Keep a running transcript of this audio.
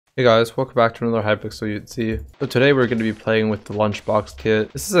Hey guys, welcome back to another Hypixel UC. So today we're going to be playing with the Lunchbox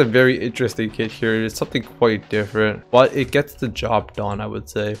kit. This is a very interesting kit here. It's something quite different, but it gets the job done, I would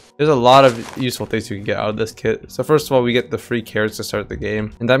say. There's a lot of useful things you can get out of this kit. So first of all, we get the free carrots to start the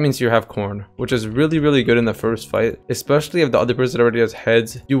game, and that means you have corn, which is really good in the first fight, especially if the other person already has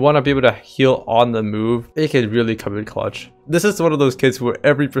heads. You want to be able to heal on the move. It can really come in clutch. This is one of those kits where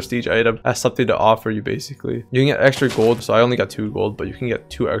every prestige item has something to offer you, basically. You can get extra gold, so I only got 2 gold, but you can get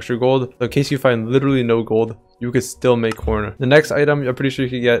 2 extra gold. So in case you find literally no gold, you can still make corn. The next item I'm pretty sure you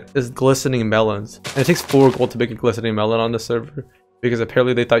can get is glistening melons. And it takes 4 gold to make a glistening melon on the server, because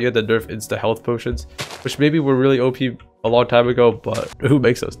apparently they thought you had to nerf insta health potions, which maybe were really OP a long time ago, but who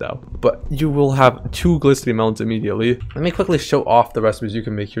makes those now? But you will have 2 glistening melons immediately. Let me quickly show off the recipes you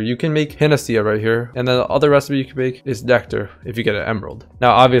can make here. You can make panacea right here, and then the other recipe you can make is nectar if you get an emerald.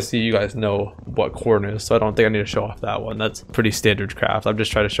 Now obviously you guys know what corn is, so I don't think I need to show off that one. That's pretty standard craft. I'm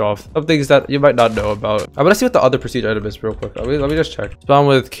just trying to show off some things that you might not know about. I'm gonna see what the other prestige item is real quick. Let me just check. Spawn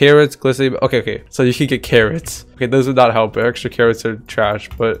with carrots, glistening. Okay, so you can get carrots. Okay, those would not help. Extra carrots are trash,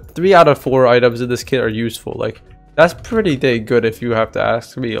 but 3 out of 4 items in this kit are useful. Like, that's pretty dang good if you have to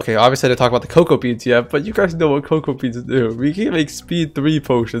ask me. Okay, obviously I didn't talk about the cocoa beans yet, but you guys know what cocoa beans do. We can make speed 3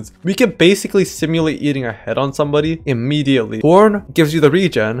 potions. We can basically simulate eating a head on somebody immediately. Corn gives you the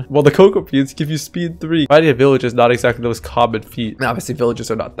regen, while the cocoa beans give you speed 3. Finding a village is not exactly the most common feat. Now, obviously villages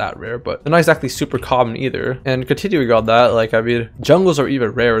are not that rare, but they're not exactly super common either. And continuing on that, like, I mean, jungles are even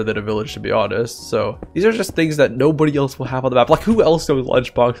rarer than a village, to be honest. So these are just things that nobody else will have on the map. Like, who else knows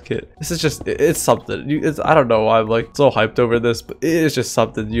Lunchbox kit? This is just, it's something. I don't know why I'm like so hyped over this, but it is just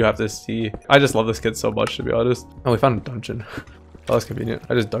something you have to see. I just love this kit so much, to be honest. Oh, we found a dungeon. Oh, that's convenient.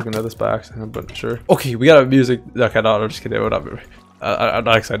 I just dug into this by accident, but sure. Okay, we got a music. Okay, no, I'm just kidding. I'm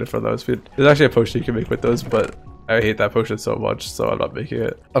not excited for those. There's actually a potion you can make with those, but I hate that potion so much, so I'm not making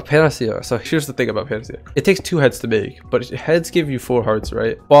it. A panacea. So here's the thing about panacea. It takes 2 heads to make, but heads give you 4 hearts,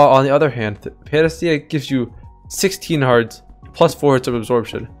 right? While on the other hand, panacea gives you 16 hearts plus 4 hits of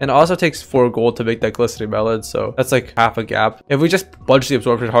absorption, and it also takes 4 gold to make that glistening melon, so that's like half a gap. If we just bunch the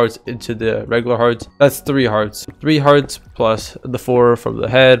absorption hearts into the regular hearts, that's 3 hearts. 3 hearts plus the 4 from the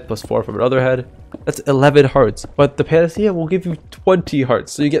head plus 4 from another head, that's 11 hearts. But the panacea will give you 20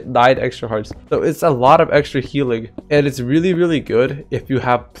 hearts, so you get 9 extra hearts. So it's a lot of extra healing, and it's really good if you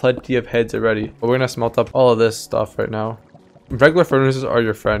have plenty of heads already. But we're gonna smelt up all of this stuff right now. Regular furnaces are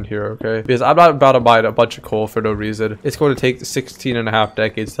your friend here, okay? Because I'm not about to mine a bunch of coal for no reason. It's going to take 16.5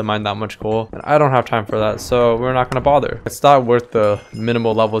 decades to mine that much coal, and I don't have time for that, so we're not going to bother. It's not worth the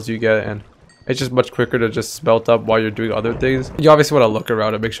minimal levels you get, and it's just much quicker to just smelt up while you're doing other things. You obviously want to look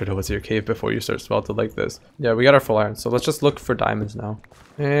around and make sure to know what's in your cave before you start smelting like this. Yeah, we got our full iron, so let's just look for diamonds now.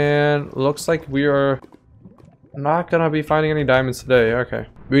 And looks like we are not gonna be finding any diamonds today. Okay,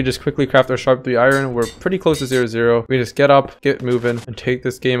 we just quickly craft our sharp 3 iron. We're pretty close to 0-0. We just get up, get moving, and take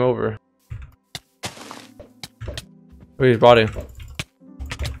this game over. Wait, body.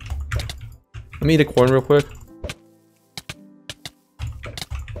 Let me eat a corn real quick.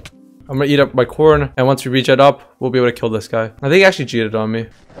 I'm gonna eat up my corn, and once we reach it up, we'll be able to kill this guy. I think he actually cheated on me.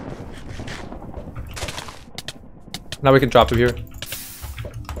 Now we can drop him here.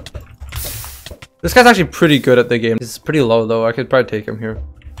 This guy's actually pretty good at the game. He's pretty low though. I could probably take him here.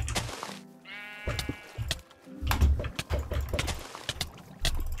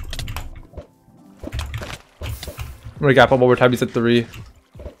 I'm gonna gap up one more time. He's at 3.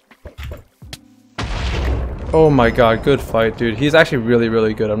 Oh my god, good fight, dude. He's actually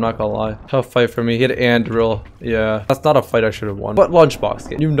really good. I'm not gonna lie. Tough fight for me. He had Andrill. Yeah, that's not a fight I should have won. But Lunchbox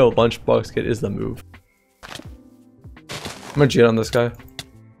kit. You know Lunchbox kit is the move. I'm gonna jet on this guy.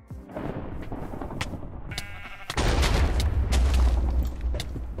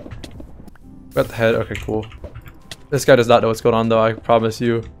 Got the head. Okay, cool. This guy does not know what's going on though, I promise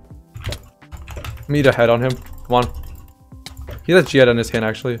you. Meet a head on him. Come on. He has a jet on his hand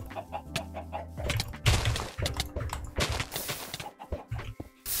actually.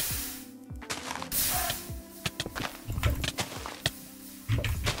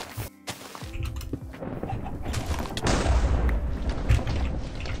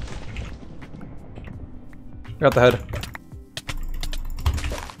 Got the head.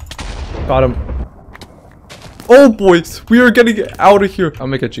 Got him. Oh boys, we are getting out of here. I'll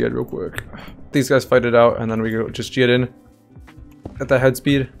make a G-Head real quick. These guys fight it out, and then we go just G-Head in at that head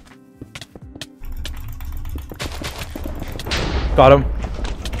speed. Got him.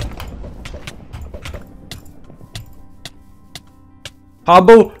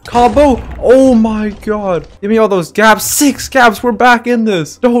 Combo. Oh my god. Give me all those gaps. 6 gaps. We're back in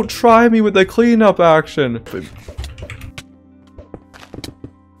this. Don't try me with the cleanup action.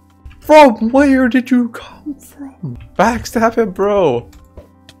 From where did you come from? Backstab him, bro.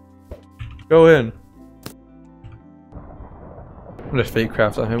 Go in. I'm gonna fake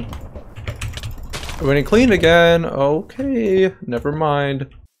craft on him. Winning clean again. Okay, never mind.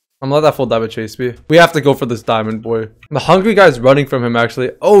 I'm gonna let that full diamond chase me. We have to go for this diamond, boy. The hungry guy's running from him,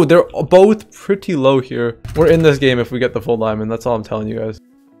 actually. Oh, they're both pretty low here. We're in this game if we get the full diamond. That's all I'm telling you guys.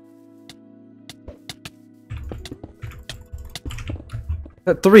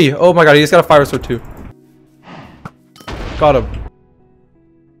 At 3. Oh my god, he just got a fire sword too. Got him.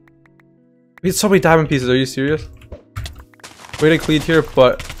 We had so many diamond pieces. Are you serious? Way to clean here,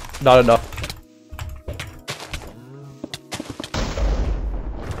 but not enough.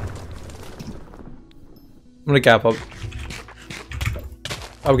 I'm gonna gap up.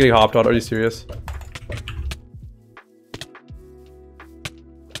 I'm getting hopped on. Are you serious?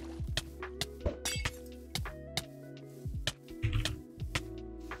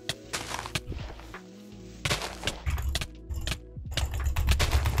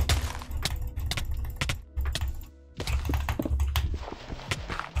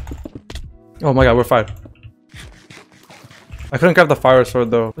 Oh my god, we're fine. I couldn't grab the fire sword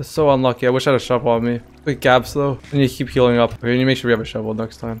though. It's so unlucky. I wish I had a shovel on me. Quick gaps though. I need to keep healing up. We need to make sure we have a shovel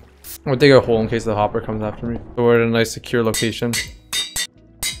next time. I'm gonna dig a hole in case the hopper comes after me. So we're in a nice secure location.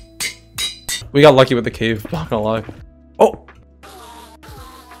 We got lucky with the cave, not gonna lie. Oh!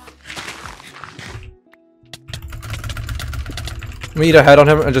 I'm gonna eat a head on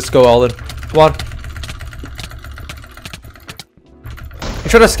him and just go all in. Come on. You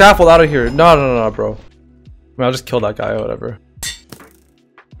trying to scaffold out of here. No, bro. I mean, I'll just kill that guy or whatever.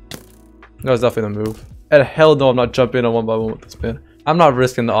 That was definitely the move. And hell no, I'm not jumping on 1x1 with this man. I'm not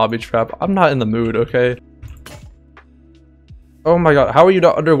risking the obby trap. I'm not in the mood, okay? Oh my god, how are you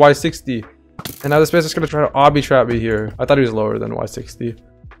not under Y60? And now this man's just gonna try to obby trap me here. I thought he was lower than Y60.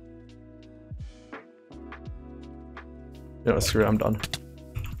 You know, screw it, I'm done.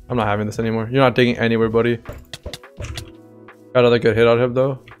 I'm not having this anymore. You're not digging anywhere, buddy. Got another good hit on him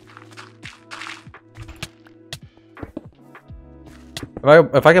though.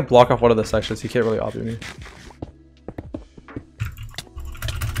 If I can block off one of the sections, he can't really obby me.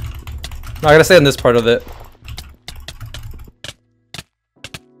 No, I gotta stay in this part of it.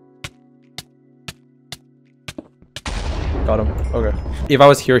 Got him. Okay. If I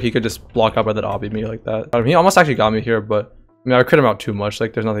was here, he could just block up and then obby me like that. He almost actually got me here, but I mean, I crit him out too much.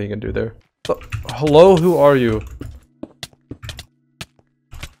 Like, there's nothing you can do there. So, hello, who are you?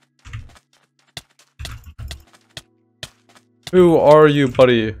 Who are you,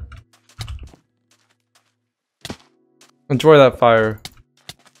 buddy? Enjoy that fire.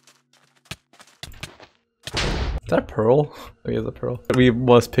 Is that a pearl? Oh, he has a pearl. We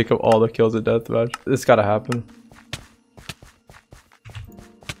must pick up all the kills in deathmatch. This gotta happen.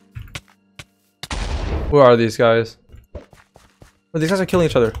 Where are these guys? Oh, these guys are killing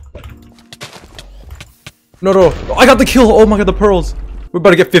each other. No. I got the kill. Oh my god, the pearls. We're about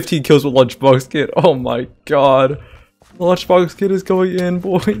to get 15 kills with Lunchbox Kid. Oh my god. Lunchbox Kid is going in,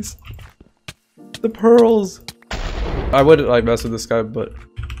 boys. The pearls. I would like mess with this guy, but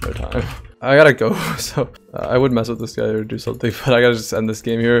no time. I gotta go, so I would mess with this guy or do something, but I gotta just end this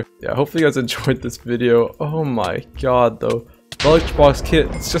game here. Yeah, hopefully you guys enjoyed this video. Oh my god, though. Lunchbox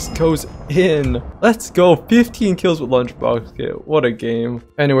Kid just goes in. Let's go. 15 kills with Lunchbox Kid. What a game.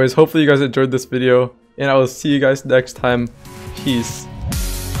 Anyways, hopefully you guys enjoyed this video, and I will see you guys next time. Peace.